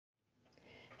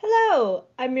Hello,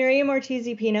 I'm Miriam Ortiz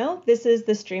y Pino. This is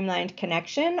the Streamlined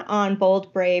Connection on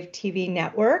Bold Brave TV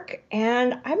Network,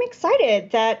 and I'm excited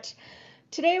that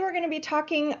today we're going to be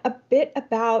talking a bit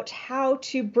about how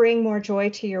to bring more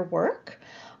joy to your work,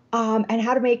 and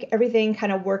how to make everything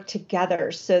kind of work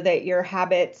together so that your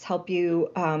habits help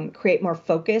you create more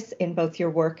focus in both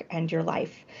your work and your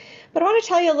life. But I want to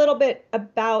tell you a little bit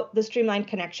about the Streamlined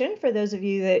Connection for those of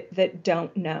you that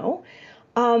don't know.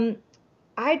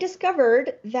 I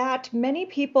discovered that many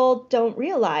people don't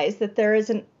realize that there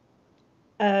is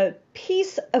a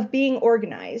piece of being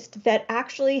organized that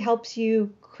actually helps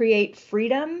you create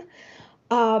freedom,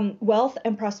 wealth,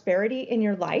 and prosperity in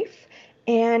your life.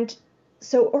 And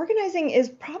so organizing is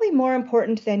probably more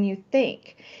important than you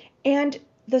think. And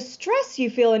the stress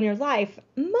you feel in your life,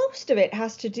 most of it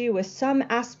has to do with some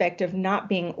aspect of not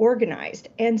being organized.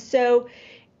 And so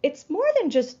it's more than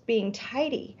just being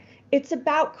tidy. It's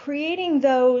about creating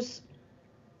those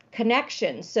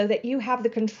connections so that you have the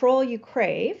control you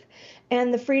crave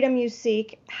and the freedom you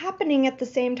seek happening at the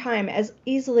same time as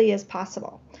easily as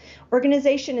possible.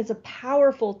 Organization is a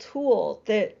powerful tool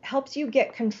that helps you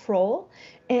get control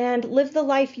and live the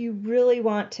life you really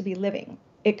want to be living.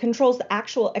 It controls the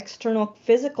actual external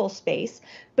physical space,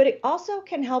 but it also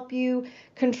can help you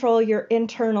control your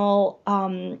internal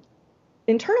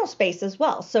space as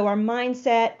well. So our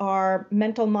mindset, our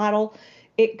mental model,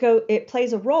 it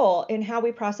plays a role in how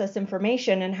we process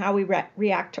information and how we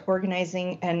react to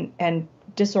organizing and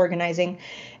disorganizing.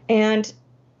 And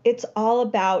it's all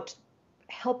about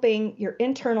helping your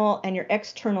internal and your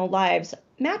external lives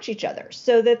match each other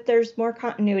so that there's more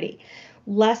continuity,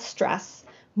 less stress,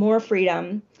 more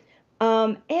freedom.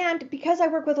 And because I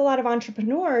work with a lot of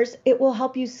entrepreneurs, it will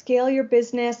help you scale your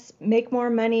business, make more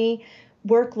money,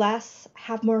 work less,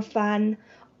 have more fun,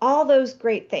 all those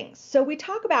great things. So we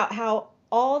talk about how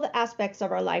all the aspects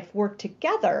of our life work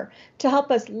together to help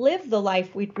us live the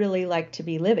life we'd really like to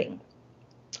be living.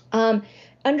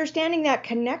 Understanding that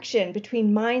connection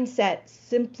between mindset,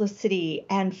 simplicity,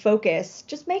 and focus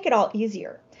just make it all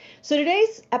easier. So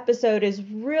today's episode is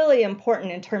really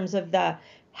important in terms of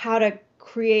how to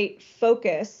create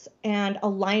focus and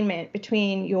alignment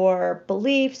between your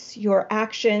beliefs, your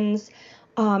actions,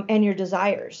 and your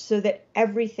desires so that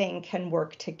everything can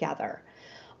work together.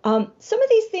 Some of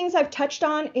these things I've touched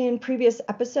on in previous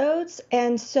episodes,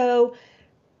 and so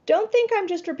don't think I'm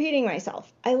just repeating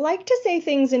myself. I like to say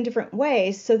things in different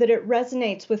ways so that it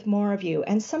resonates with more of you,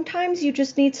 and sometimes you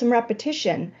just need some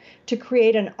repetition to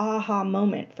create an aha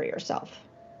moment for yourself.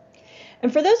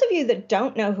 And for those of you that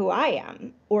don't know who I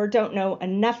am or don't know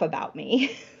enough about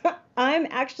me, I'm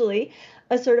actually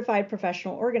a certified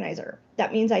professional organizer.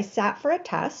 That means I sat for a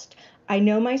test. I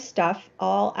know my stuff,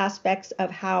 all aspects of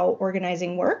how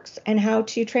organizing works and how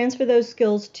to transfer those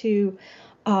skills to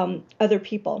other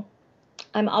people.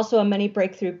 I'm also a money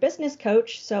breakthrough business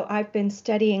coach, so I've been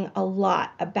studying a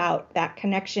lot about that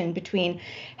connection between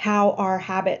how our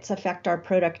habits affect our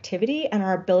productivity and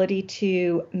our ability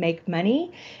to make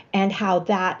money, and how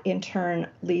that in turn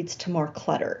leads to more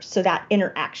clutter. So that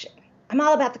interaction. I'm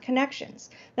all about the connections.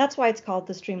 That's why it's called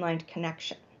the Streamlined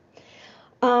Connection.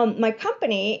 My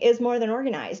company is More Than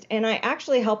Organized, and I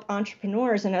actually help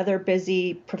entrepreneurs and other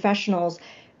busy professionals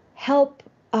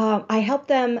I help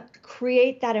them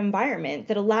create that environment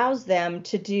that allows them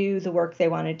to do the work they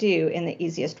want to do in the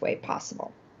easiest way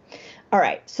possible. All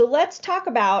right, so let's talk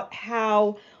about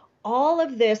how all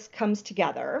of this comes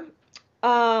together,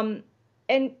 and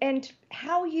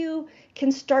how you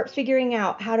can start figuring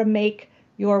out how to make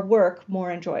your work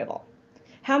more enjoyable.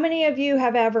 How many of you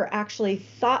have ever actually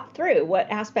thought through what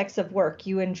aspects of work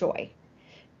you enjoy?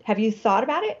 Have you thought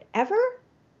about it ever?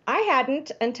 I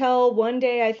hadn't until one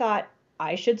day I thought,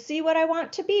 I should see what I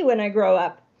want to be when I grow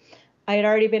up. I had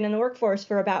already been in the workforce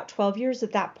for about 12 years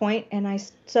at that point, and I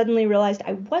suddenly realized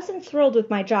I wasn't thrilled with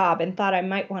my job and thought I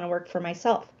might want to work for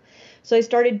myself. So I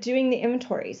started doing the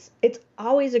inventories. It's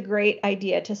always a great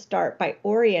idea to start by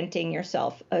orienting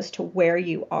yourself as to where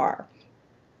you are.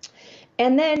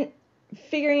 And then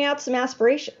figuring out some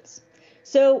aspirations.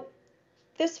 So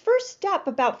this first step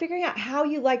about figuring out how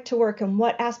you like to work and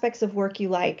what aspects of work you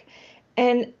like,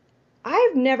 and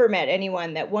I've never met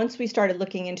anyone that once we started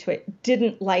looking into it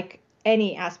didn't like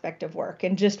any aspect of work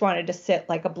and just wanted to sit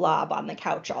like a blob on the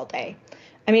couch all day.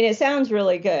 I mean, it sounds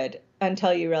really good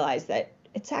until you realize that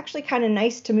it's actually kind of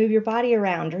nice to move your body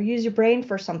around or use your brain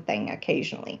for something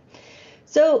occasionally.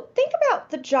 So think about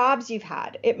the jobs you've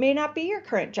had. It may not be your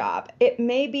current job. It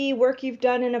may be work you've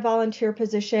done in a volunteer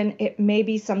position. It may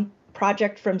be some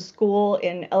project from school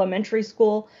in elementary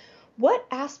school. What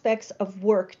aspects of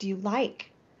work do you like?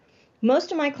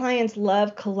 Most of my clients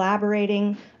love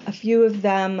collaborating, A few of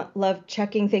them love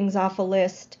checking things off a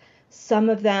list. Some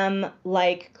of them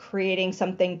like creating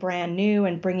something brand new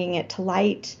and bringing it to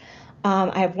light.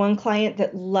 I have one client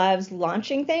that loves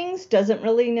launching things, doesn't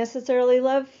really necessarily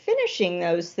love finishing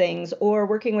those things or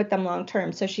working with them long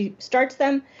term. So she starts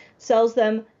them, sells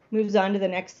them, moves on to the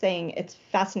next thing. It's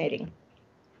fascinating.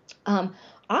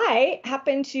 I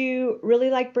happen to really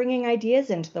like bringing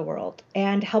ideas into the world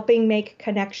and helping make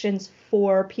connections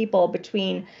for people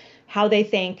between how they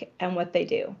think and what they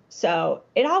do. So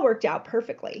it all worked out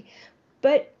perfectly.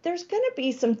 But there's going to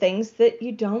be some things that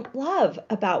you don't love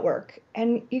about work,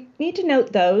 and you need to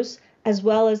note those as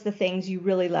well as the things you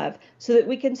really love so that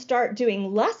we can start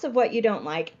doing less of what you don't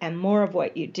like and more of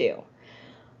what you do.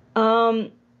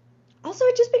 Also,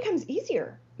 it just becomes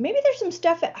easier. Maybe there's some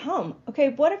stuff at home. Okay,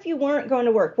 what if you weren't going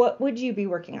to work? What would you be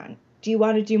working on? Do you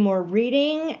want to do more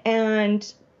reading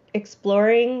and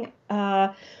exploring?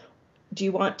 Do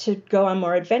you want to go on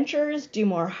more adventures, do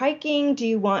more hiking? Do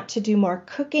you want to do more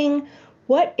cooking?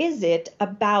 What is it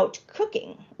about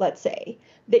cooking, let's say,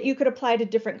 that you could apply to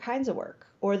different kinds of work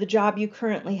or the job you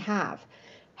currently have?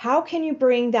 How can you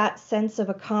bring that sense of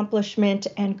accomplishment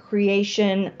and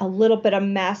creation, a little bit of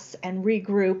mess, and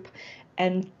regroup,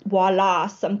 and voila,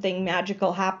 something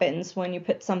magical happens when you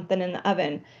put something in the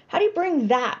oven? How do you bring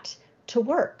that to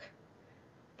work?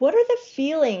 What are the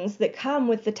feelings that come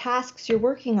with the tasks you're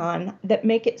working on that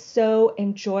make it so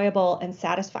enjoyable and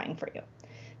satisfying for you?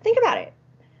 Think about it.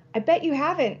 I bet you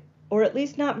haven't, or at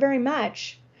least not very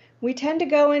much. We tend to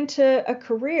go into a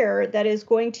career that is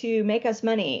going to make us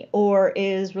money or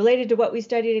is related to what we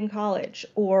studied in college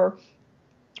or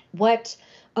what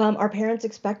our parents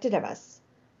expected of us.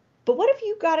 But what if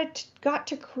you got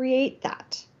to create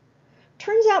that?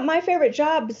 Turns out my favorite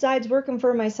job besides working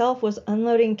for myself was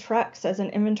unloading trucks as an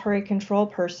inventory control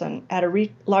person at a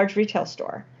large retail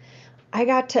store. I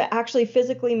got to actually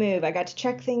physically move. I got to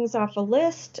check things off a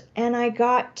list, and I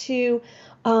got to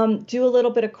do a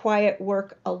little bit of quiet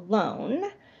work alone,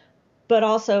 but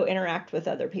also interact with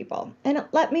other people. And it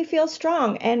let me feel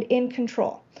strong and in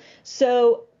control.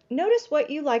 So notice what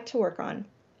you like to work on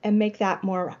and make that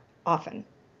more often.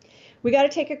 We got to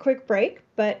take a quick break,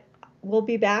 but we'll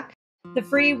be back. The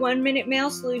free 1-minute mail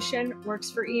solution works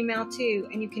for email too,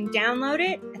 and you can download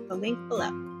it at the link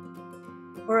below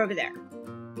or over there.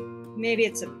 Maybe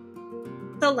it's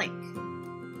the link.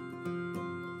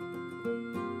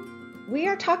 We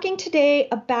are talking today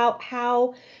about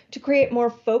how to create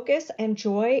more focus and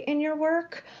joy in your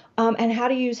work, and how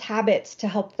to use habits to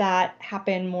help that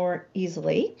happen more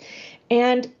easily.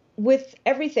 And with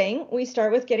everything, we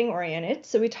start with getting oriented.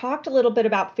 So we talked a little bit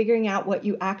about figuring out what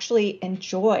you actually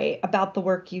enjoy about the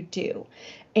work you do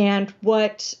and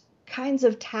what kinds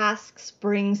of tasks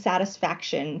bring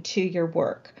satisfaction to your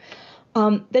work.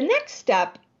 The next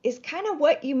step is kind of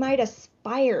what you might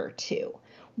aspire to.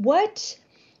 What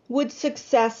would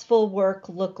successful work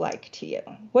look like to you?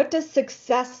 What does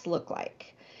success look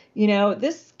like? You know,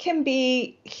 this can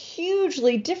be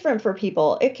hugely different for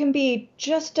people. It can be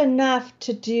just enough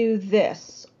to do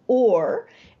this, or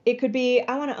it could be,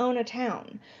 I want to own a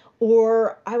town,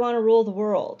 or I want to rule the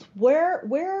world.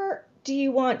 Where do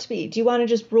you want to be? Do you want to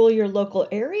just rule your local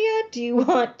area? Do you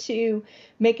want to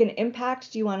make an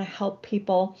impact? Do you want to help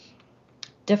people?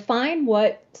 Define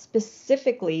what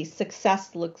specifically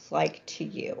success looks like to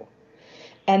you.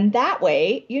 And that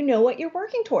way, you know what you're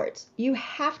working towards. You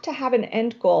have to have an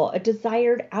end goal, a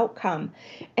desired outcome.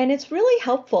 And it's really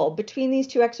helpful between these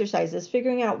two exercises,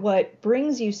 figuring out what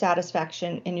brings you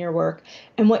satisfaction in your work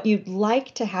and what you'd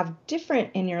like to have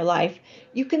different in your life.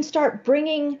 You can start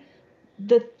bringing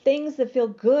the things that feel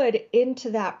good into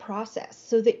that process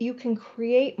so that you can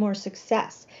create more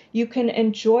success. You can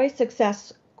enjoy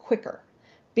success quicker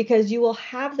because you will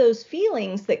have those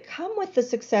feelings that come with the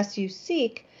success you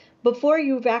seek before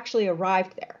you've actually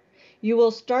arrived there. You will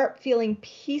start feeling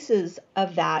pieces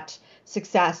of that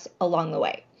success along the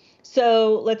way.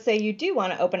 So let's say you do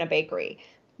want to open a bakery.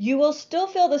 You will still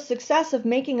feel the success of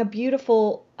making a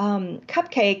beautiful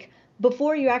cupcake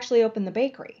before you actually open the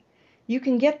bakery. You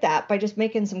can get that by just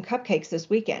making some cupcakes this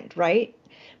weekend, right?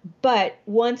 But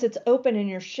once it's open and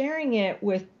you're sharing it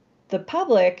with the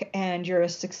public and you're a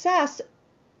success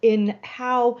in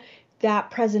how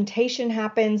that presentation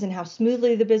happens and how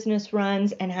smoothly the business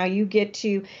runs and how you get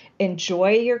to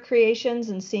enjoy your creations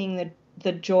and seeing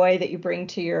the joy that you bring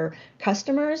to your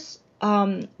customers,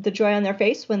 the joy on their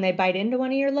face when they bite into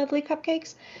one of your lovely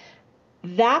cupcakes.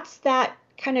 That's that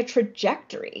kind of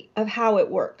trajectory of how it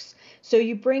works. So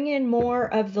you bring in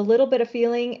more of the little bit of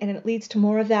feeling and it leads to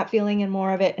more of that feeling and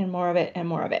more of it and more of it and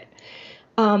more of it.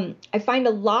 I find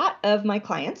a lot of my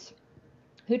clients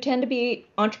who tend to be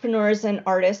entrepreneurs and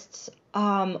artists,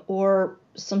 or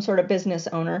some sort of business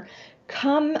owner,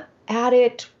 come at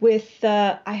it with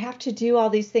I have to do all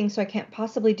these things, so I can't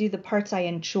possibly do the parts I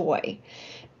enjoy.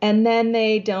 And then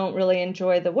they don't really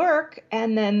enjoy the work,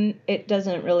 and then it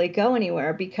doesn't really go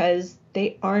anywhere because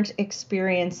they aren't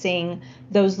experiencing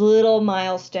those little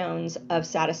milestones of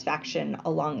satisfaction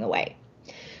along the way.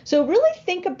 So really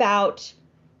think about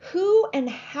who and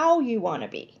how you want to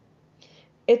be.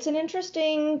 It's an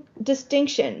interesting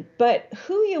distinction, but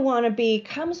who you want to be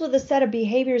comes with a set of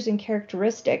behaviors and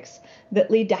characteristics that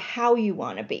lead to how you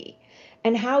want to be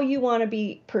and how you want to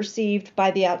be perceived by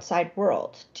the outside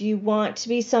world. Do you want to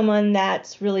be someone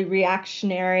that's really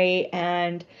reactionary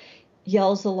and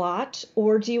yells a lot?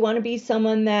 Or do you want to be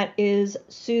someone that is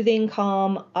soothing,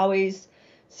 calm, always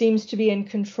seems to be in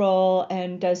control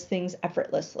and does things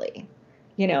effortlessly?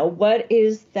 What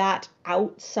is that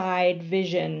outside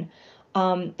vision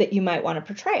that you might want to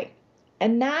portray?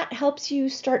 And that helps you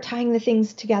start tying the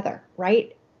things together,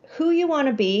 right? Who you want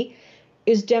to be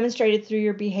is demonstrated through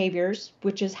your behaviors,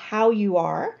 which is how you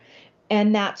are.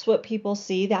 And that's what people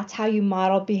see. That's how you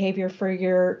model behavior for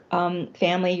your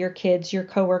family, your kids, your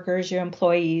coworkers, your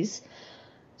employees.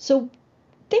 So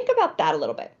think about that a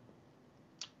little bit.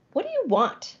 What do you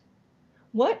want?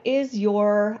 What is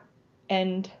your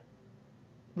end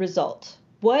result?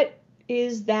 What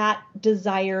is that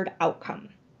desired outcome?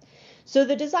 So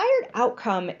the desired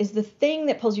outcome is the thing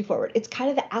that pulls you forward. It's kind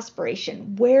of the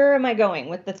aspiration. Where am I going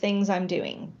with the things I'm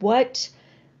doing? What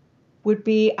would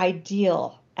be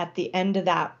ideal at the end of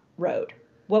that road?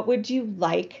 What would you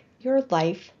like your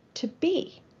life to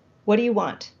be? What do you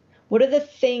want? What are the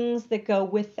things that go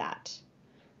with that?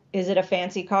 Is it a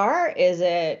fancy car? Is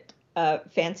it a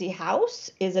fancy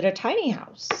house? Is it a tiny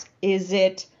house? Is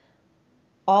it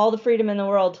all the freedom in the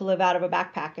world to live out of a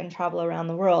backpack and travel around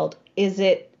the world? Is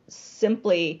it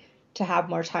simply to have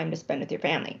more time to spend with your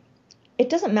family? It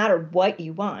doesn't matter what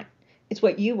you want. It's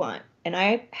what you want. And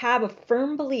I have a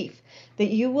firm belief that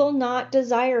you will not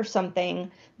desire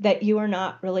something that you are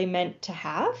not really meant to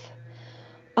have.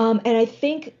 And I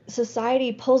think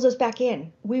society pulls us back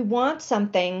in. We want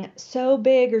something so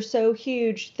big or so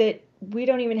huge that we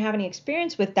don't even have any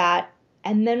experience with that.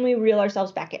 And then we reel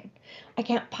ourselves back in. I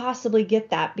can't possibly get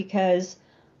that because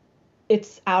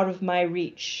it's out of my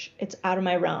reach. It's out of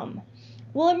my realm.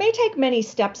 Well, it may take many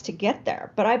steps to get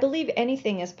there, but I believe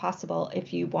anything is possible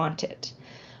if you want it.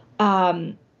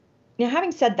 Having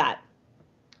said that,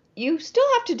 you still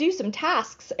have to do some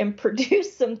tasks and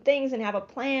produce some things and have a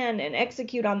plan and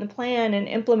execute on the plan and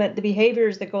implement the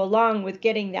behaviors that go along with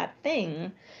getting that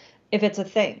thing, if it's a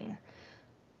thing.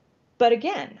 But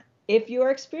again, if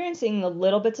you're experiencing the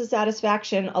little bits of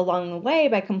satisfaction along the way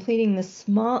by completing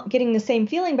getting the same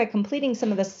feeling by completing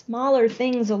some of the smaller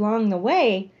things along the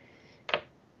way,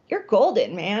 you're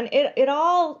golden, man. It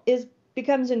all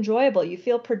becomes enjoyable. You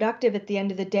feel productive at the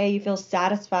end of the day. You feel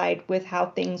satisfied with how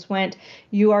things went.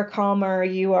 You are calmer.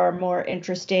 You are more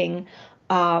interesting.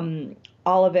 All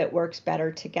of it works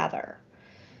better together.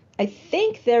 I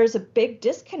think there's a big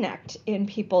disconnect in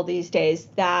people these days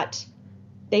that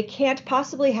they can't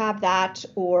possibly have that,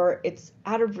 or it's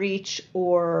out of reach,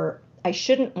 or I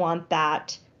shouldn't want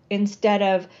that, instead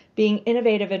of being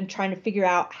innovative and trying to figure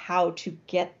out how to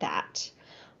get that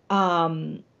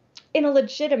in a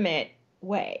legitimate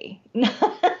way.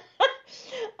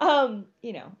 Some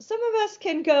of us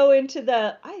can go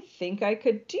into I think I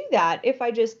could do that if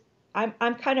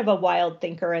I'm kind of a wild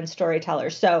thinker and storyteller.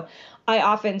 So I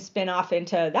often spin off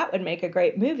into that would make a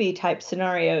great movie type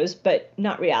scenarios, but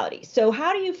not reality. So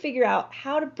how do you figure out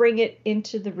how to bring it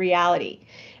into the reality?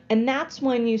 And that's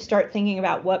when you start thinking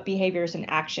about what behaviors and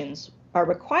actions are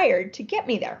required to get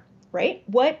me there, right?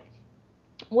 What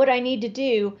I need to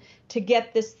do to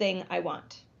get this thing I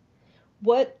want?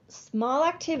 What small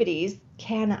activities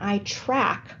can I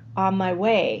track on my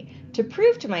way to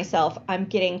prove to myself I'm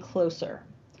getting closer?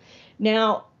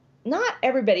 Now, not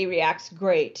everybody reacts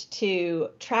great to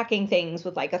tracking things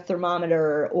with like a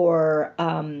thermometer or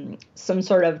some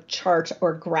sort of chart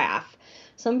or graph.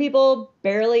 Some people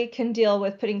barely can deal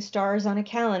with putting stars on a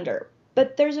calendar,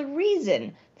 but there's a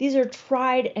reason. These are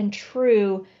tried and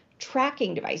true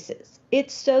tracking devices.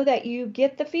 It's so that you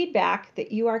get the feedback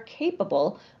that you are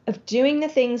capable of doing the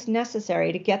things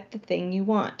necessary to get the thing you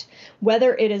want,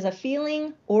 whether it is a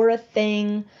feeling or a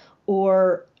thing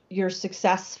or your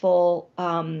successful,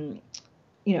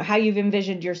 how you've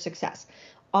envisioned your success.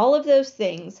 All of those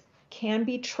things can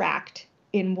be tracked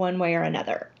in one way or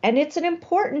another. And it's an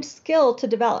important skill to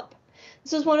develop.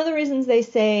 This is one of the reasons they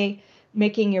say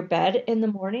making your bed in the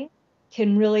morning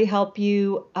can really help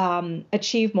you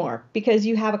achieve more, because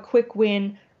you have a quick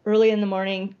win early in the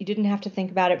morning. You didn't have to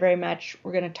think about it very much.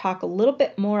 We're going to talk a little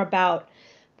bit more about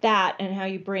that and how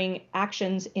you bring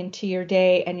actions into your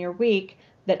day and your week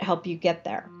that help you get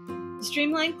there. The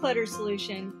Streamlined Clutter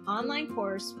Solution online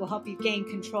course will help you gain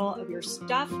control of your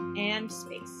stuff and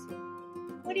space.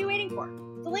 What are you waiting for?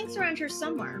 The link's around here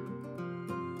somewhere.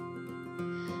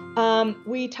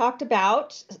 We talked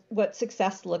about what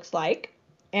success looks like,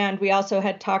 and we also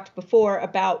had talked before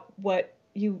about what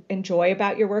you enjoy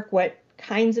about your work, what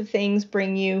kinds of things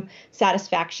bring you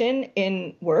satisfaction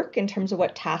in work in terms of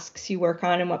what tasks you work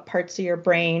on and what parts of your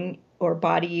brain or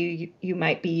body you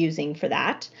might be using for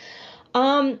that.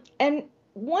 And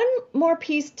one more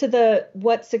piece to the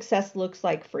what success looks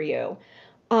like for you.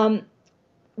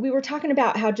 We were talking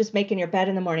about how just making your bed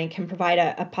in the morning can provide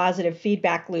a positive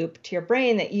feedback loop to your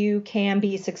brain that you can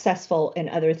be successful in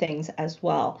other things as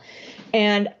well.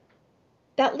 And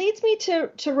that leads me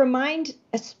to remind,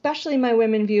 especially my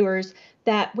women viewers,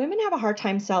 that women have a hard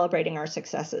time celebrating our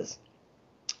successes.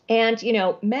 And,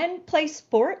 men play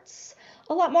sports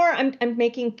a lot more. I'm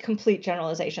making complete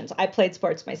generalizations. I played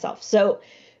sports myself. So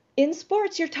in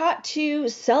sports, you're taught to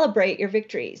celebrate your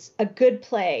victories, a good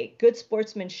play, good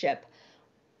sportsmanship,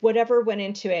 whatever went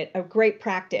into it, a great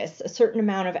practice, a certain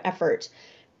amount of effort.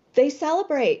 They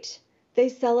celebrate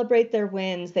their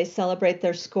wins. They celebrate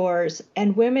their scores.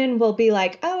 And women will be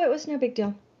like, oh, it was no big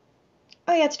deal.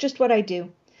 Oh, yeah, it's just what I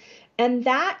do. And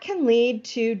that can lead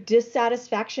to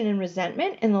dissatisfaction and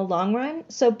resentment in the long run.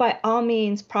 So by all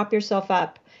means, prop yourself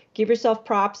up, give yourself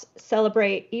props,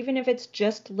 celebrate, even if it's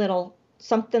just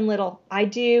something little. I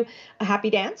do a happy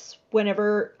dance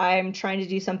whenever I'm trying to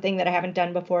do something that I haven't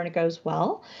done before and it goes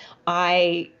well.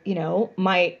 I,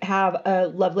 might have a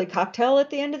lovely cocktail at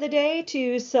the end of the day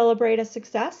to celebrate a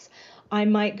success. I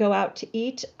might go out to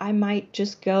eat. I might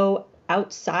just go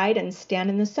outside and stand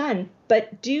in the sun,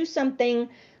 but do something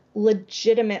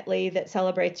legitimately that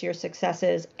celebrates your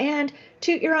successes and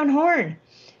toot your own horn.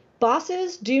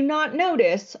 Bosses do not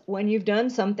notice when you've done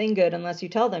something good unless you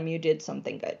tell them you did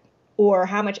something good or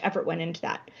how much effort went into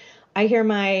that. I hear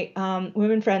my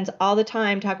women friends all the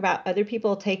time talk about other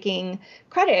people taking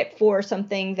credit for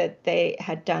something that they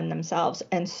had done themselves.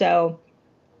 And so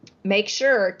make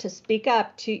sure to speak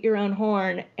up, toot your own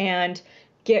horn, and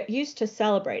get used to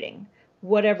celebrating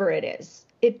whatever it is.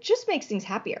 It just makes things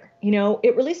happier.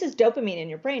 It releases dopamine in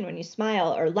your brain when you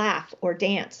smile or laugh or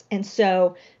dance. And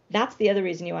so that's the other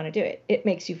reason you want to do it. It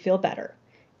makes you feel better,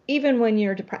 even when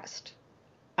you're depressed.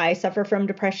 I suffer from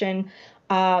depression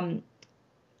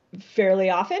fairly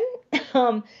often.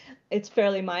 It's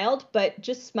fairly mild, but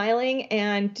just smiling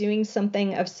and doing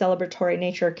something of celebratory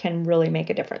nature can really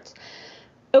make a difference.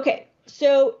 Okay,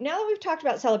 so now that we've talked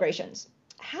about celebrations,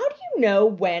 how do you know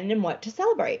when and what to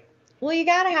celebrate? Well, you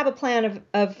got to have a plan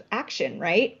of action,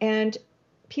 right? And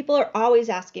people are always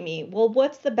asking me, well,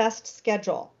 what's the best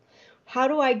schedule? How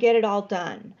do I get it all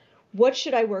done? What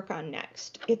should I work on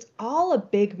next? It's all a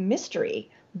big mystery.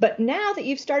 But now that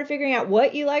you've started figuring out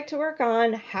what you like to work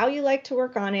on, how you like to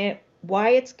work on it, why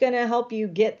it's going to help you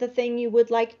get the thing you would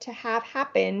like to have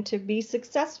happen to be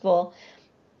successful,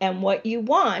 and what you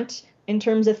want in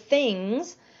terms of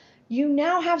things, you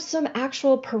now have some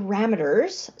actual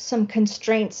parameters, some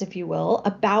constraints, if you will,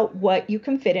 about what you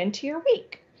can fit into your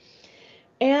week.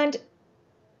 And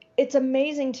it's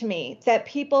amazing to me that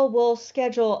people will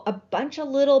schedule a bunch of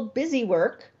little busy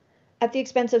work at the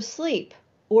expense of sleep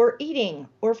or eating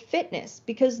or fitness,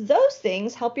 because those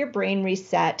things help your brain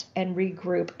reset and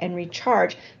regroup and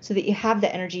recharge so that you have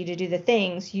the energy to do the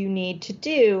things you need to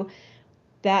do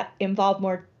that involve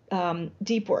more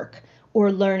deep work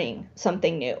or learning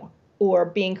something new or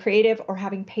being creative or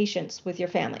having patience with your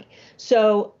family.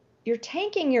 So you're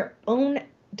tanking your own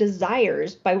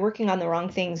desires by working on the wrong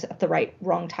things at the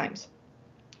wrong times.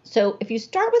 So if you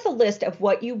start with a list of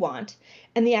what you want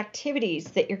and the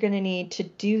activities that you're going to need to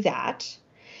do that,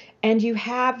 and you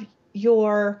have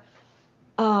your,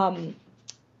 so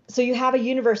you have a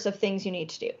universe of things you need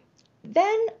to do,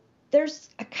 then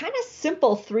there's a kind of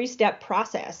simple 3-step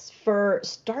process for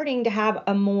starting to have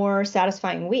a more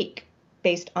satisfying week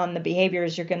based on the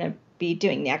behaviors you're going to be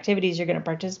doing, the activities you're going to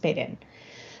participate in.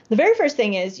 The very first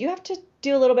thing is you have to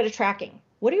do a little bit of tracking.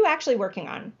 What are you actually working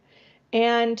on?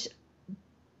 And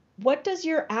what does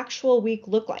your actual week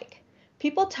look like?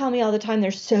 People tell me all the time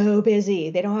they're so busy,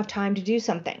 they don't have time to do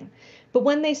something. But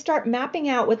when they start mapping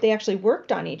out what they actually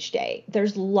worked on each day,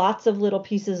 there's lots of little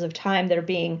pieces of time that are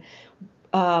being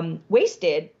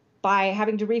wasted by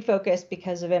having to refocus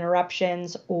because of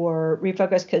interruptions, or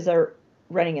refocus because they're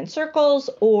running in circles,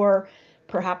 or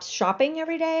perhaps shopping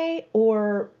every day,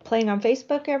 or playing on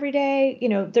Facebook every day.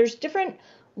 There's different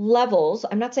levels,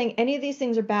 I'm not saying any of these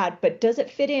things are bad, but does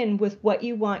it fit in with what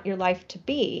you want your life to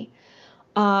be,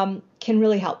 can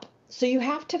really help. So you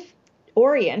have to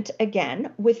orient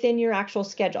again within your actual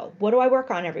schedule. What do I work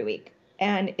on every week?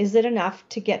 And is it enough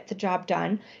to get the job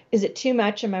done? Is it too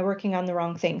much? Am I working on the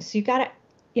wrong things? So you got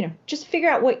to, just figure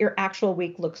out what your actual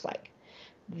week looks like.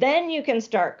 Then you can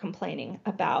start complaining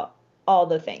about all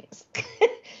the things.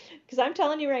 Because I'm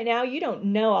telling you right now, you don't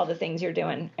know all the things you're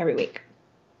doing every week.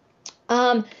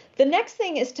 The next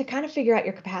thing is to kind of figure out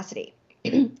your capacity.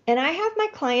 And I have my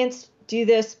clients do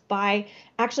this by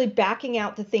actually backing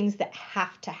out the things that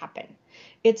have to happen.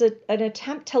 It's an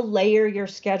attempt to layer your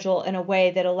schedule in a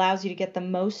way that allows you to get the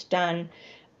most done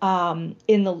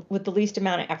with the least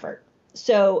amount of effort.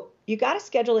 So you got to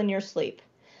schedule in your sleep.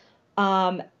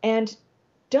 And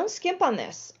don't skimp on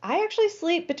this. I actually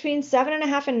sleep between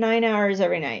 7.5 and 9 hours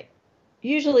every night,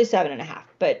 usually 7.5,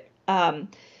 but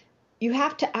you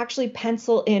have to actually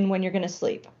pencil in when you're going to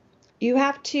sleep. You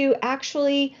have to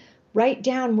actually write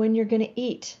down when you're going to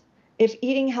eat. If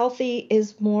eating healthy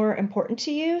is more important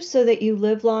to you so that you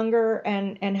live longer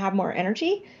and have more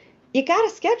energy, you got to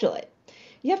schedule it.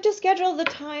 You have to schedule the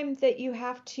time that you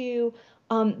have to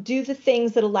do the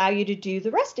things that allow you to do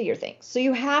the rest of your things. So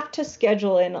you have to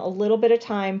schedule in a little bit of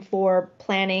time for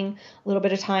planning, a little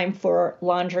bit of time for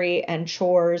laundry and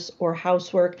chores or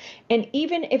housework. And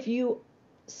even if you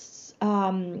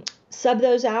sub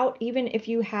those out, even if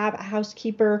you have a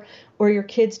housekeeper or your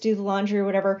kids do the laundry or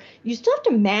whatever, you still have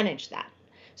to manage that.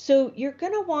 So you're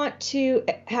going to want to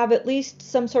have at least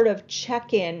some sort of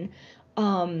check-in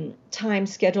time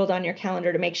scheduled on your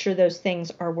calendar to make sure those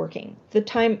things are working. The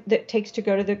time that takes to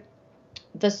go to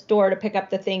the store to pick up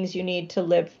the things you need to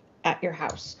live at your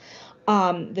house.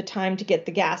 The time to get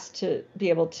the gas to be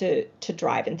able to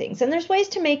drive and things. And there's ways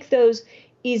to make those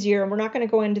easier. And we're not going to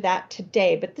go into that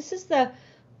today, but this is the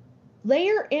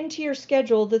layer into your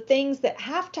schedule the things that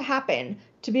have to happen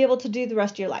to be able to do the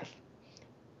rest of your life.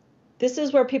 This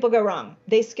is where people go wrong.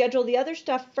 They schedule the other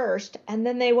stuff first, and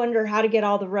then they wonder how to get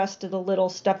all the rest of the little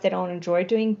stuff they don't enjoy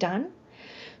doing done.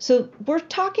 So we're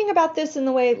talking about this in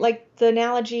the way, like the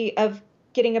analogy of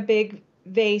getting a big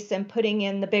vase and putting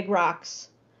in the big rocks.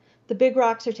 The big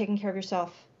rocks are taking care of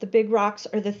yourself. The big rocks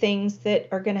are the things that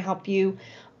are going to help you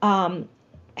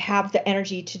have the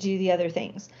energy to do the other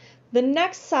things. The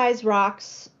next size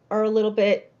rocks are a little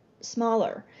bit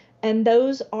smaller, and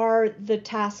those are the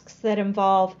tasks that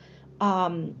involve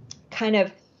kind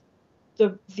of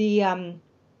the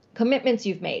commitments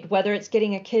you've made, whether it's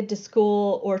getting a kid to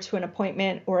school or to an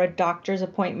appointment or a doctor's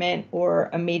appointment or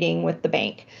a meeting with the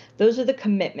bank. Those are the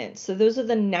commitments. So those are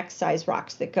the next size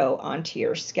rocks that go onto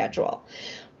your schedule.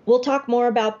 We'll talk more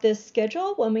about this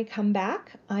schedule when we come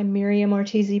back. I'm Miriam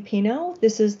Ortiz y Pino.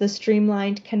 This is the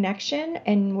Streamlined Connection,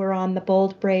 and we're on the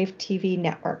Bold Brave TV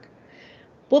network.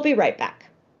 We'll be right back.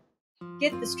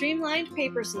 Get the Streamlined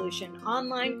Paper Solution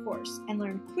online course and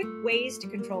learn quick ways to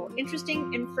control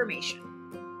interesting information.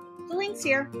 The link's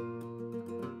here.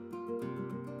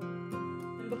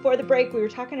 Before the break, we were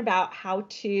talking about how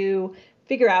to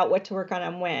figure out what to work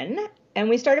on when. And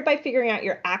we started by figuring out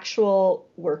your actual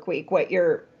work week, what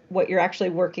you're actually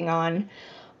working on.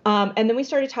 And then we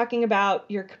started talking about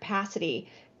your capacity.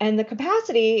 And the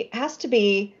capacity has to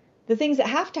be the things that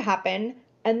have to happen,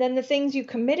 and then the things you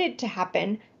committed to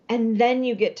happen, and then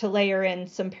you get to layer in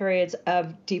some periods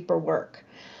of deeper work.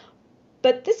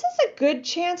 But this is a good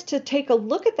chance to take a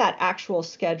look at that actual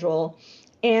schedule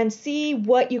and see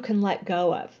what you can let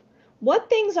go of. What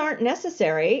things aren't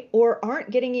necessary or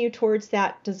aren't getting you towards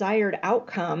that desired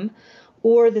outcome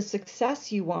or the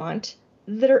success you want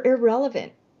that are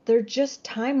irrelevant. They're just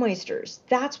time wasters.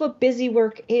 That's what busy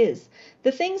work is.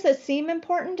 The things that seem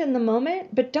important in the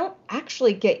moment, but don't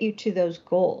actually get you to those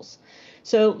goals.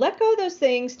 So let go of those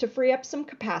things to free up some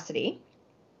capacity.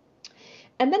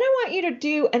 And then I want you to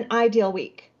do an ideal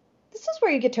week. This is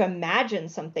where you get to imagine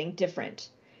something different.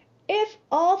 If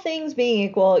all things being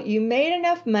equal, you made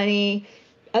enough money,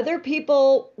 other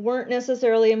people weren't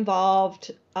necessarily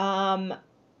involved,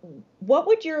 what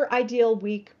would your ideal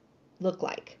week look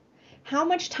like? How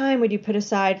much time would you put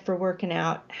aside for working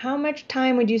out? How much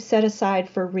time would you set aside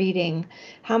for reading?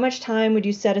 How much time would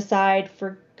you set aside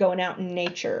for going out in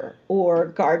nature or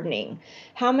gardening?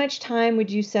 How much time would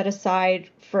you set aside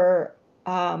for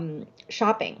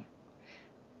shopping?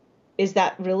 Is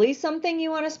that really something you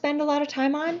want to spend a lot of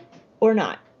time on or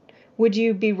not? Would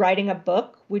you be writing a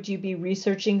book? Would you be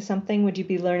researching something? Would you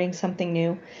be learning something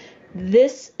new?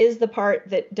 This is the part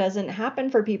that doesn't happen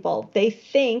for people. They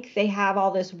think they have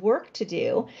all this work to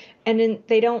do, and then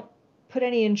they don't put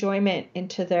any enjoyment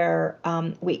into their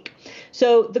week.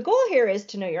 So the goal here is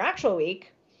to know your actual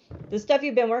week the stuff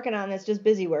you've been working on that's just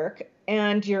busy work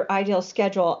and your ideal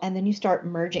schedule, and then you start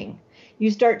merging.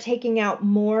 You start taking out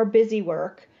more busy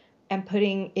work and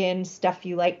putting in stuff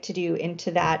you like to do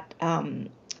into that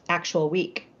actual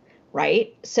week,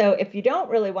 right? So if you don't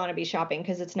really want to be shopping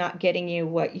because it's not getting you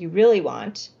what you really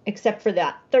want, except for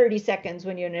that 30 seconds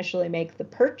when you initially make the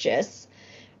purchase,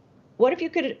 what if you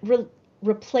could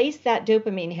replace that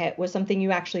dopamine hit with something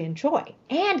you actually enjoy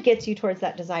and gets you towards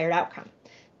that desired outcome?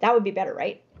 That would be better,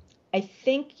 right? I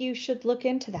think you should look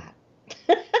into that.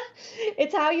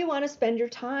 It's how you want to spend your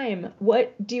time.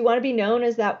 What do you want to be known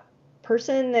as, that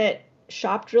person that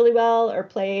shopped really well or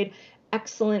played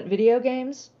excellent video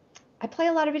games? I play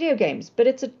a lot of video games, but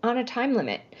it's on a time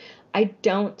limit. I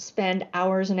don't spend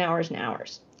hours and hours and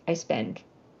hours. I spend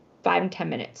 5 and 10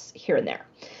 minutes here and there.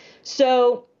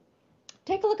 So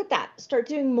take a look at that. Start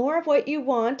doing more of what you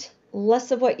want,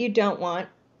 less of what you don't want,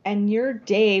 and your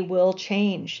day will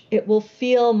change. It will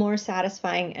feel more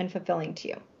satisfying and fulfilling to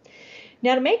you.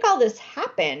 Now, to make all this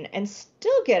happen and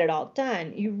still get it all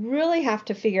done, you really have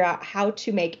to figure out how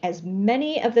to make as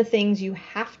many of the things you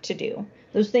have to do,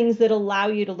 those things that allow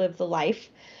you to live the life,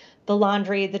 the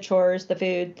laundry, the chores, the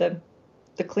food,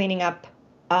 the cleaning up,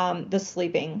 the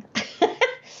sleeping.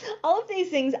 All of these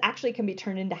things actually can be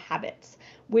turned into habits,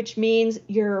 which means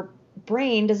your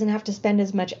brain doesn't have to spend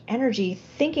as much energy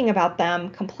thinking about them,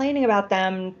 complaining about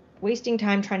them, wasting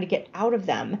time trying to get out of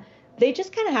them. They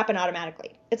just kind of happen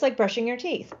automatically. It's like brushing your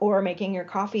teeth or making your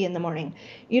coffee in the morning.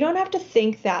 You don't have to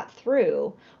think that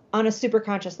through on a super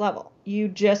conscious level. You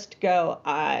just go,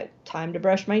 time to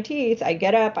brush my teeth. I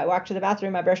get up, I walk to the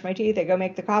bathroom, I brush my teeth, I go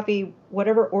make the coffee,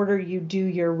 whatever order you do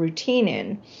your routine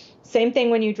in. Same thing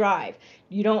when you drive.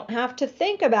 You don't have to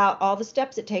think about all the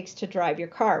steps it takes to drive your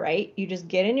car, right? You just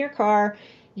get in your car.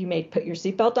 You may put your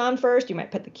seatbelt on first. You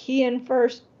might put the key in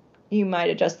first. You might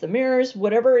adjust the mirrors,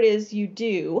 whatever it is you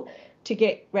do to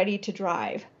get ready to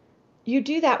drive. You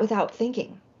do that without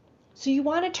thinking. So you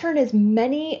want to turn as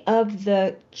many of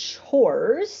the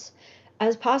chores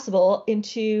as possible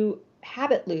into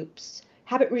habit loops,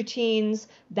 habit routines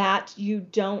that you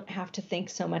don't have to think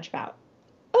so much about.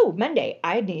 Oh, Monday,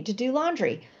 I need to do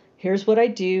laundry. Here's what I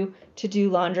do to do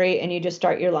laundry, and you just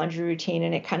start your laundry routine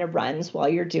and it kind of runs while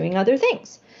you're doing other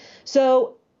things.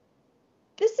 So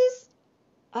this is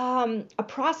a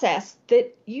process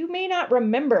that you may not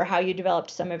remember how you developed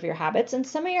some of your habits, and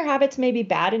some of your habits may be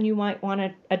bad and you might want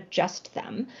to adjust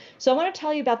them. So I want to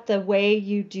tell you about the way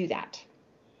you do that.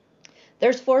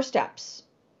 There's 4 steps,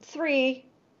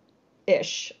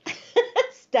 3-ish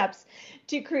steps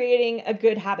to creating a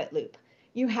good habit loop.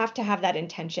 You have to have that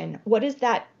intention. What is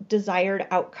that desired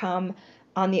outcome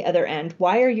on the other end?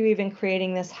 Why are you even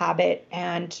creating this habit,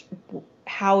 and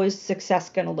how is success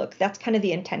going to look? That's kind of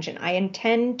the intention. I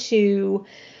intend to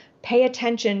pay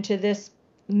attention to this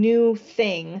new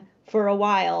thing for a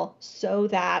while so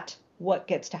that what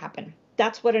gets to happen.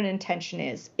 That's what an intention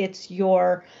is. It's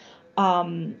your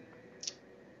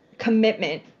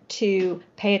commitment to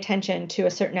pay attention to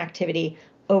a certain activity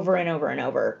over and over and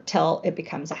over till it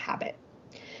becomes a habit,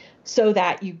 so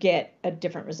that you get a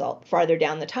different result farther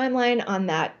down the timeline on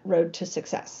that road to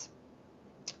success.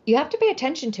 You have to pay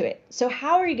attention to it. So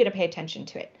how are you going to pay attention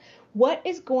to it? What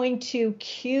is going to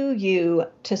cue you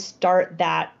to start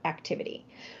that activity?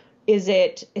 Is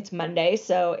it's Monday,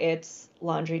 so it's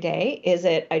laundry day? Is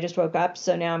it I just woke up,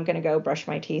 so now I'm going to go brush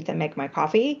my teeth and make my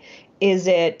coffee? Is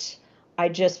it I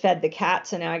just fed the cat,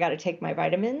 so now I got to take my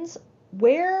vitamins?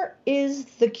 Where is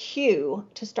the cue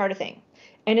to start a thing?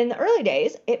 And in the early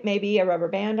days, it may be a rubber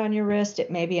band on your wrist. It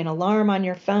may be an alarm on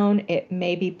your phone. It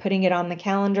may be putting it on the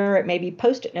calendar. It may be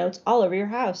Post-it notes all over your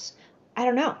house. I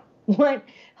don't know. What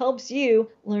helps you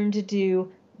learn to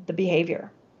do the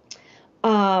behavior?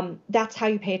 That's how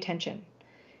you pay attention.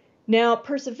 Now,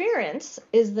 perseverance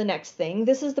is the next thing.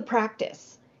 This is the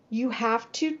practice. You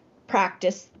have to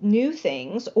practice new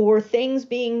things, or things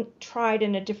being tried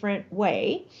in a different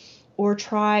way, or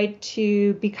tried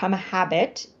to become a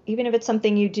habit. Even if it's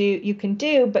something you can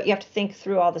do, but you have to think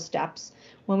through all the steps.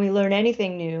 When we learn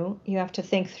anything new, you have to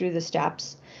think through the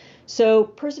steps. So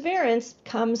perseverance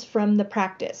comes from the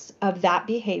practice of that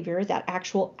behavior, that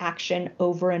actual action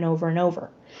over and over and over.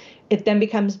 It then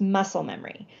becomes muscle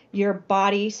memory. Your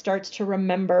body starts to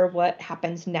remember what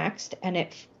happens next, and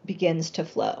it begins to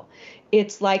flow.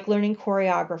 It's like learning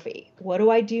choreography. What do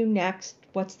I do next?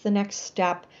 What's the next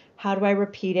step? How do I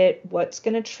repeat it? What's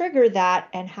going to trigger that?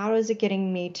 And how is it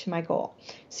getting me to my goal?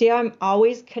 See, I'm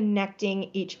always connecting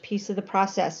each piece of the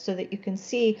process so that you can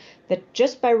see that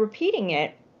just by repeating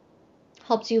it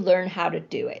helps you learn how to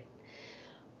do it.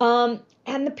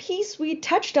 And the piece we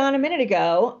touched on a minute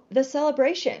ago, the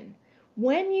celebration.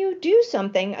 when you do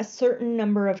something a certain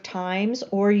number of times,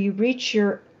 or you reach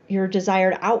your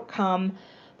desired outcome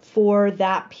for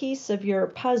that piece of your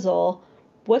puzzle,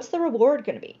 what's the reward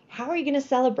going to be? How are you going to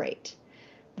celebrate?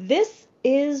 This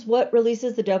is what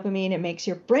releases the dopamine. It makes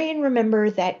your brain remember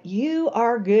that you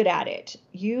are good at it.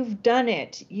 You've done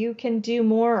it. You can do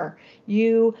more.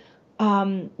 You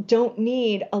don't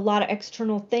need a lot of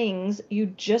external things. You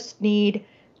just need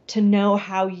to know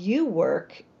how you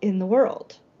work in the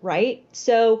world, right?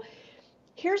 So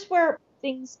here's where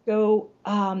things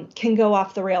can go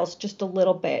off the rails just a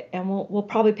little bit, and we'll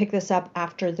probably pick this up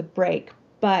after the break.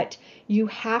 But you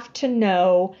have to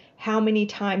know how many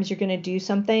times you're going to do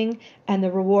something, and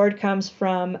the reward comes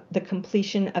from the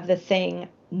completion of the thing,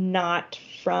 not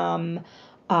from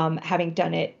having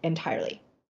done it entirely.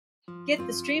 Get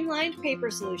the Streamlined Paper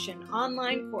Solution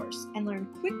online course and learn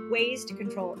quick ways to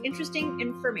control interesting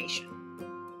information.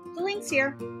 The link's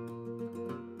here.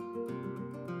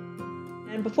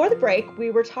 And before the break, we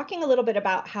were talking a little bit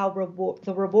about how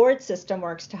the reward system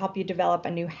works to help you develop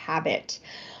a new habit.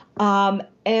 And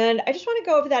I just want to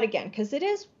go over that again, because it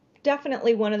is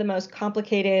definitely one of the most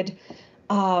complicated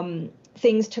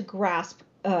things to grasp.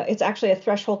 It's actually a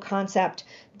threshold concept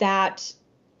that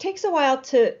takes a while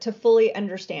to fully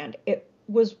understand. It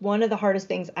was one of the hardest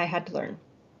things I had to learn.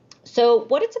 So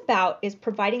what it's about is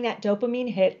providing that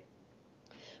dopamine hit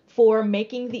for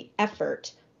making the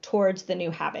effort towards the new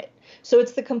habit. So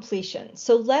it's the completion.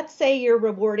 So let's say you're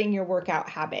rewarding your workout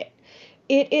habit.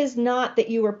 It is not that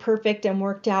you were perfect and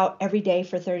worked out every day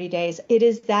for 30 days. It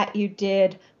is that you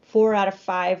did 4 out of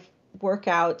 5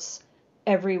 workouts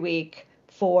every week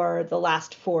for the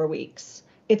last 4 weeks.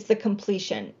 It's the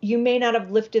completion. You may not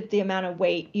have lifted the amount of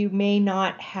weight. You may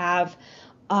not have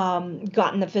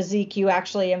gotten the physique you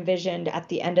actually envisioned at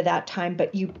the end of that time,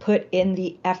 but you put in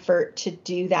the effort to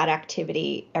do that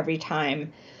activity every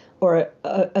time, or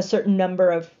a certain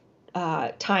number of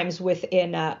times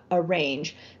within a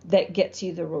range that gets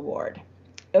you the reward.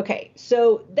 Okay,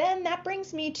 so then that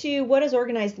brings me to, what does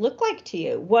organized look like to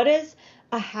you? What does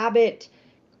a habit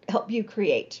help you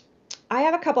create? I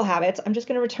have a couple habits. I'm just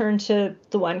going to return to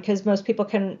the one because most people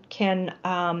can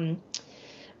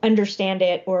understand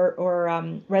it or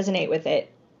resonate with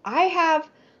it. I have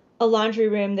a laundry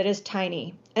room that is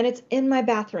tiny, and it's in my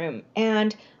bathroom,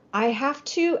 and I have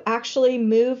to actually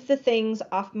move the things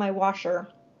off my washer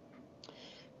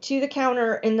to the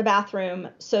counter in the bathroom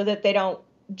so that they don't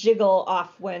jiggle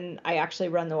off when I actually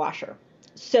run the washer.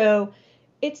 So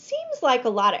it seems like a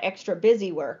lot of extra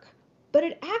busy work, but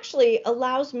it actually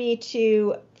allows me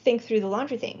to think through the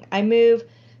laundry thing. I move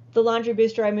the laundry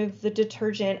booster, I move the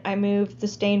detergent, I move the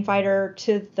stain fighter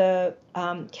to the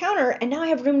counter, and now I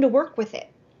have room to work with it.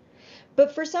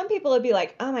 But for some people, it'd be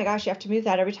like, oh my gosh, you have to move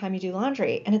that every time you do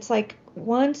laundry. And it's like,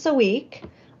 once a week,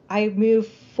 I move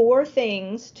 4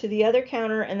 things to the other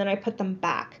counter, and then I put them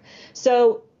back.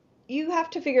 So you have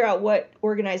to figure out what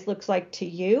organized looks like to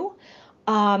you.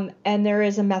 And there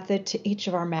is a method to each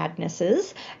of our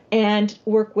madnesses, and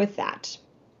work with that.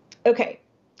 Okay,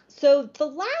 so the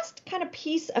last kind of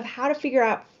piece of how to figure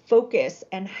out focus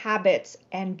and habits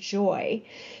and joy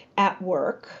at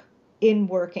work, in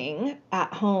working,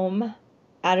 at home,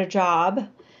 at a job,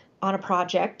 on a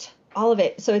project, all of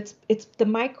it. So it's the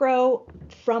micro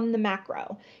from the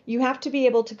macro. You have to be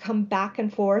able to come back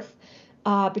and forth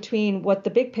between what the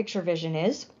big picture vision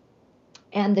is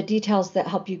and the details that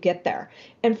help you get there.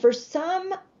 And for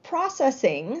some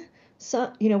processing,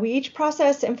 we each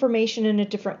process information in a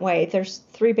different way. There's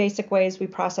 3 basic ways we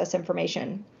process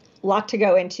information. A lot to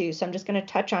go into, so I'm just going to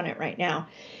touch on it right now.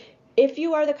 If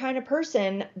you are the kind of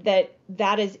person that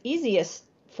is easiest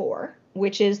for,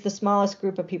 which is the smallest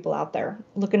group of people out there,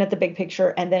 looking at the big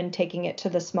picture and then taking it to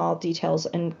the small details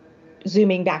and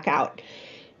zooming back out,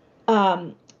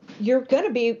 you're going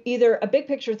to be either a big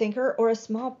picture thinker or a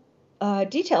small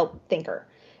detail thinker.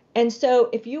 And so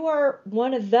if you are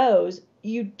one of those,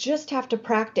 you just have to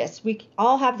practice. We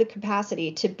all have the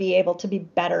capacity to be able to be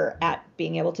better at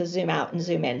being able to zoom out and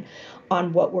zoom in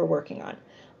on what we're working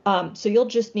on. So you'll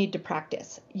just need to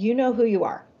practice. You know who you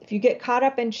are. If you get caught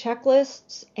up in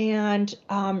checklists and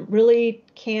really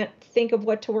can't think of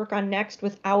what to work on next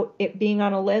without it being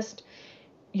on a list,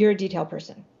 you're a detail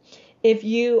person. If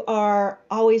you are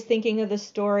always thinking of the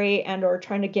story and or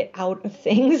trying to get out of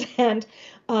things and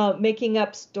making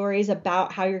up stories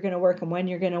about how you're going to work and when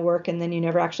you're going to work, and then you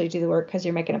never actually do the work because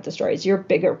you're making up the stories, you're a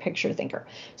bigger picture thinker.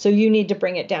 So you need to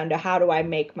bring it down to, how do I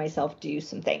make myself do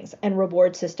some things? And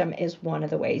reward system is one of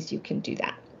the ways you can do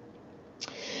that.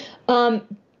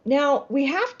 Now, we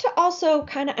have to also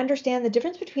kind of understand the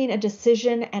difference between a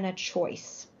decision and a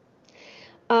choice.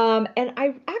 And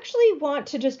I actually want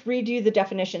to just read you the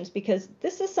definitions because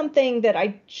this is something that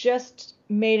I just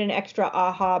made an extra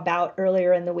aha about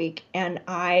earlier in the week, and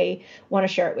I want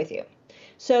to share it with you.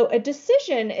 So a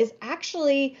decision is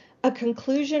actually a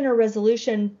conclusion or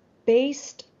resolution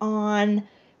based on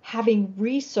having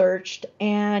researched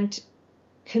and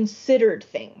considered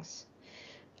things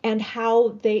and how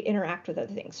they interact with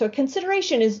other things. So a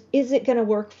consideration is it going to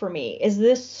work for me? Is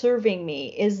this serving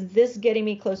me? Is this getting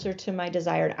me closer to my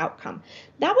desired outcome?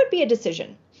 That would be a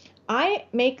decision. I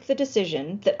make the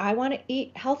decision that I want to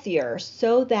eat healthier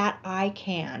so that I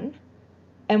can.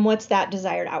 And what's that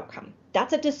desired outcome?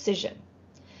 That's a decision.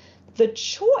 The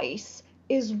choice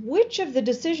is which of the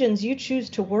decisions you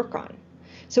choose to work on.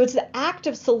 So it's the act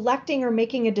of selecting or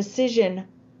making a decision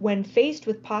when faced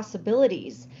with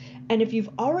possibilities. And if you've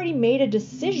already made a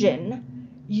decision,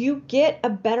 you get a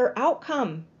better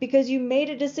outcome because you made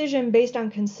a decision based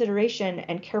on consideration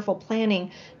and careful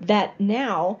planning that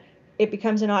now it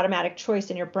becomes an automatic choice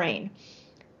in your brain.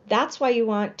 That's why you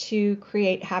want to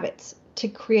create habits, to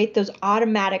create those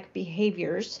automatic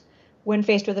behaviors when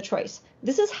faced with a choice.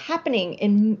 This is happening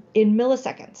in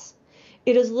milliseconds.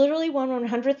 It is literally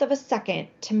 1/100th of a second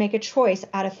to make a choice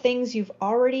out of things you've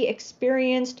already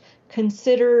experienced,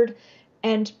 considered,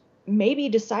 and maybe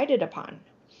decided upon.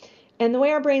 And the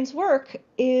way our brains work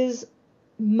is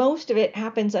most of it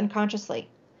happens unconsciously.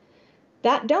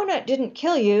 That donut didn't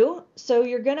kill you, so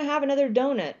you're going to have another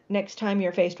donut next time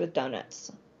you're faced with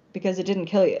donuts because it didn't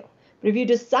kill you. But if you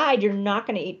decide you're not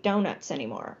going to eat donuts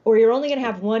anymore, or you're only going to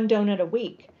have one donut a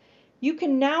week, you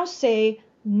can now say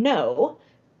no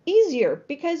easier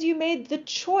because you made the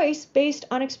choice based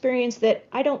on experience that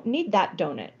I don't need that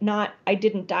donut, not I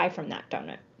didn't die from that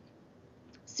donut.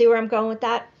 See where I'm going with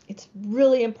that? It's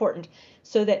really important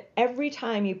so that every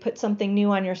time you put something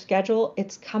new on your schedule,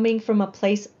 it's coming from a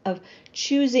place of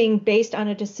choosing based on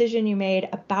a decision you made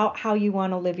about how you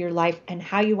want to live your life and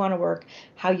how you want to work,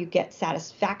 how you get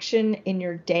satisfaction in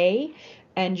your day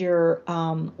and your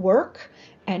work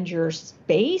and your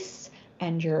space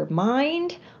and your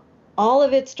mind. All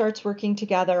of it starts working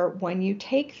together when you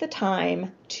take the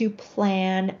time to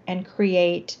plan and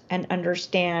create and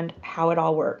understand how it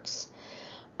all works.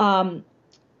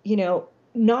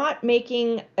 Not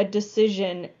making a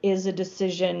decision is a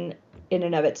decision in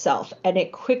and of itself, and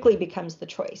it quickly becomes the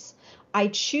choice. I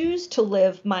choose to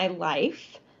live my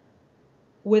life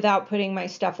without putting my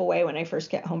stuff away when I first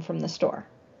get home from the store.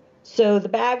 So the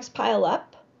bags pile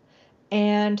up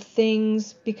and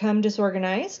things become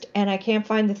disorganized and I can't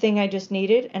find the thing I just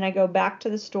needed, and I go back to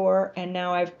the store and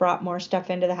now I've brought more stuff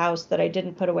into the house that I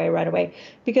didn't put away right away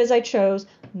because I chose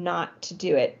not to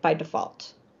do it by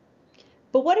default.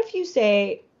 But what if you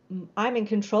say, I'm in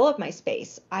control of my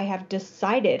space. I have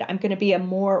decided I'm going to be a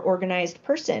more organized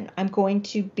person. I'm going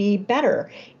to be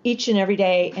better each and every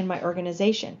day in my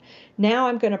organization. Now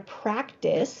I'm going to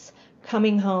practice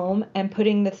coming home and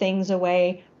putting the things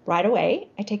away right away.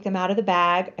 I take them out of the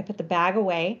bag. I put the bag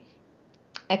away.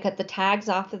 I cut the tags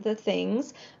off of the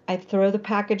things. I throw the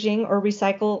packaging or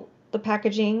recycle the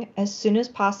packaging as soon as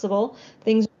possible.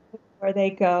 Things where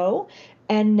they go.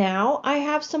 And now I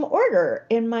have some order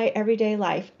in my everyday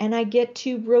life, and I get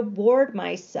to reward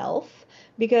myself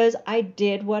because I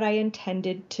did what I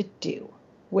intended to do,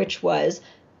 which was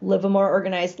live a more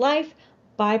organized life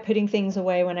by putting things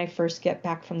away when I first get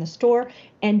back from the store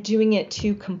and doing it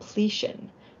to completion.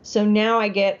 So now I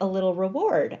get a little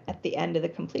reward at the end of the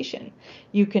completion.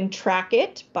 You can track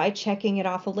it by checking it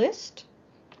off a list,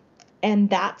 and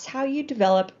that's how you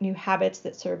develop new habits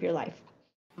that serve your life.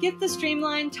 Get the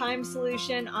Streamlined Time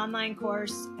Solution online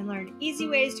course and learn easy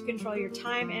ways to control your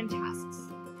time and tasks.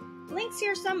 Link's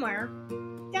here somewhere.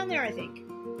 Down there, I think.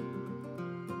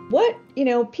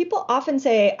 People often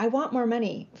say, I want more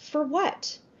money. For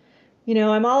what?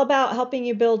 I'm all about helping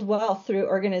you build wealth through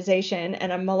organization,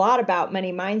 and I'm a lot about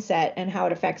money mindset and how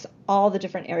it affects all the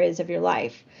different areas of your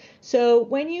life. So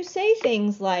when you say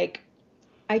things like,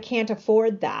 I can't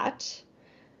afford that,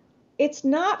 it's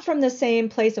not from the same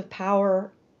place of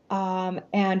power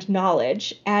and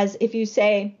knowledge as if you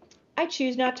say, I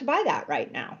choose not to buy that right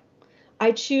now.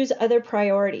 I choose other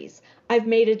priorities. I've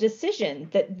made a decision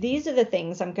that these are the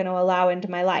things I'm going to allow into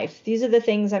my life. These are the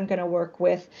things I'm going to work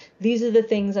with. These are the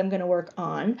things I'm going to work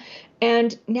on.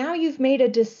 And now you've made a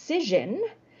decision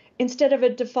instead of a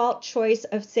default choice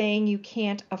of saying you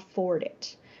can't afford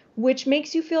it, which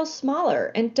makes you feel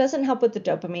smaller and doesn't help with the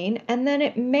dopamine. And then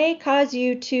it may cause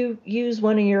you to use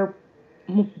one of your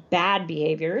bad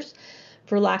behaviors,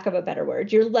 for lack of a better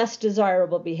word, your less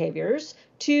desirable behaviors,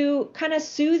 to kind of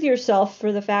soothe yourself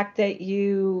for the fact that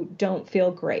you don't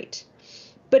feel great.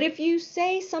 But if you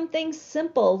say something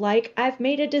simple like, I've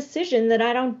made a decision that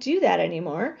I don't do that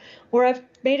anymore, or I've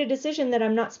made a decision that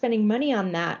I'm not spending money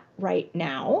on that right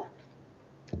now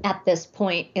at this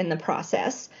point in the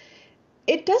process,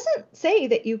 it doesn't say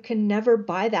that you can never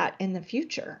buy that in the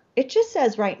future. It just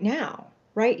says right now,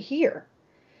 right here.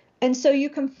 And so you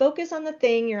can focus on the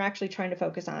thing you're actually trying to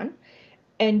focus on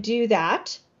and do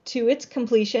that to its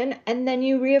completion, and then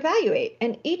you reevaluate.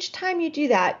 And each time you do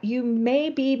that, you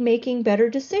may be making better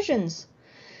decisions,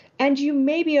 and you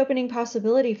may be opening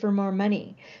possibility for more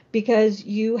money because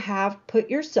you have put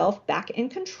yourself back in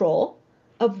control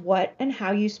of what and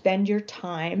how you spend your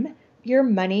time, your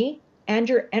money, and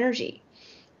your energy.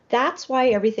 That's why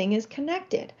everything is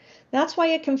connected. That's why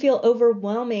it can feel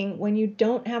overwhelming when you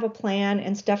don't have a plan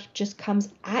and stuff just comes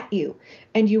at you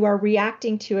and you are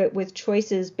reacting to it with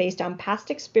choices based on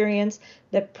past experience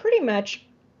that pretty much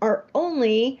are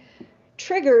only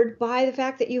triggered by the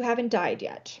fact that you haven't died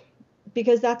yet.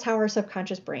 Because that's how our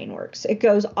subconscious brain works. It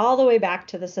goes all the way back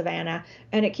to the savannah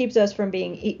and it keeps us from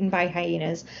being eaten by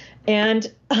hyenas.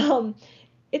 And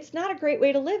it's not a great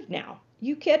way to live now.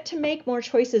 You get to make more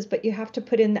choices, but you have to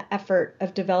put in the effort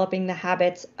of developing the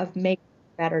habits of making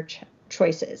better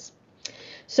choices.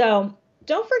 So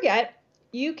don't forget,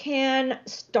 you can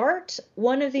start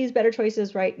one of these better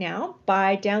choices right now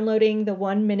by downloading the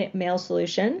 1-minute mail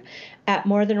solution at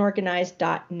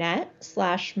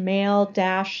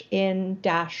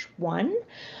morethanorganized.net/mail-in-1.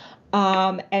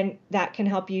 And that can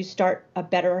help you start a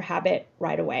better habit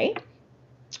right away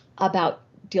about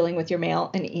dealing with your mail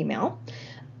and email.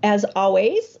 As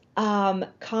always,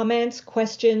 comments,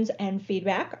 questions, and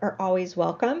feedback are always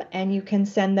welcome, and you can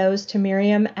send those to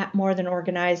Miriam at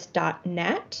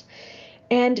morethanorganized.net.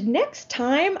 And next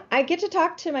time, I get to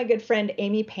talk to my good friend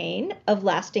Amy Payne of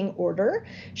Lasting Order.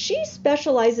 She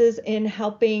specializes in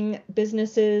helping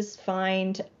businesses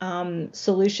find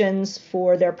solutions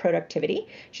for their productivity.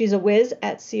 She's a whiz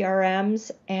at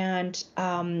CRMs and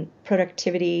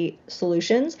productivity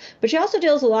solutions, but she also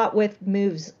deals a lot with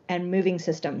moves and moving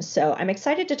systems. So I'm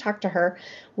excited to talk to her.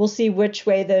 We'll see which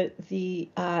way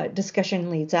the discussion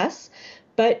leads us.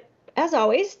 But as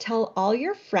always, tell all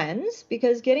your friends,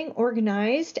 because getting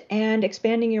organized and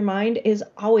expanding your mind is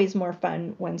always more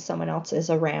fun when someone else is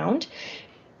around.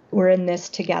 We're in this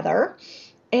together.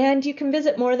 And you can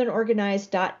visit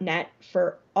morethanorganized.net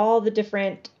for all the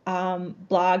different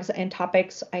blogs and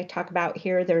topics I talk about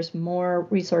here. There's more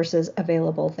resources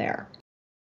available there.